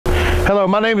Hello,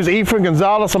 my name is Ephraim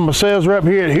Gonzalez. I'm a sales rep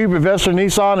here at Hubert Vester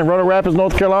Nissan in Roanoke Rapids,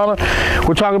 North Carolina.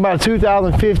 We're talking about a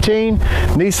 2015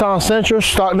 Nissan Sentra,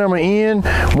 stock number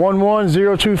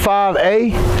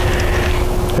N11025A.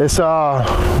 It's a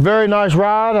very nice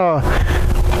ride.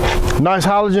 Nice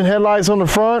halogen headlights on the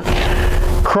front,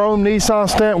 chrome Nissan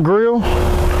stamp grille,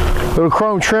 little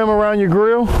chrome trim around your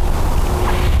grille.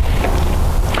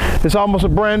 It's almost a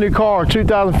brand new car,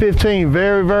 2015,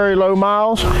 very, very low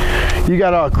miles. You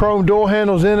got chrome door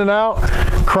handles in and out,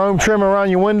 chrome trim around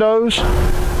your windows.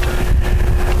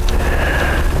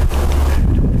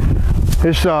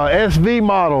 It's SV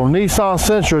model, Nissan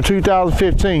Sentra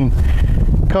 2015.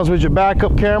 Comes with your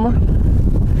backup camera.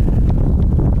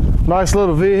 Nice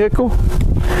little vehicle.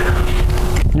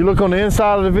 You look on the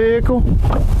inside of the vehicle,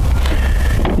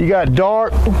 you got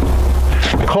dark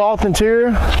cloth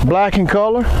interior, black in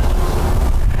color.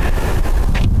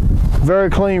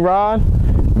 Very clean ride,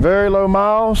 very low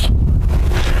miles.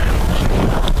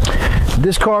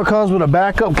 This car comes with a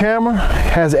backup camera,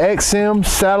 has XM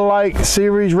satellite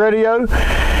series radio,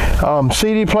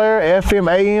 CD player, FM,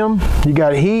 AM. You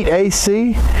got heat,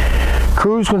 AC,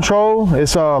 cruise control.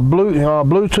 It's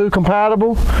Bluetooth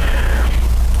compatible,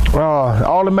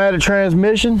 automatic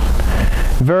transmission.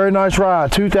 Very nice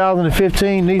ride,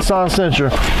 2015 Nissan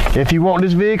Sentra. If you want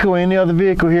this vehicle or any other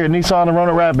vehicle here at Nissan in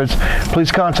Roanoke Rapids,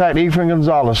 please contact Ephraim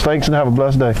Gonzalez. Thanks and have a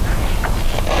blessed day.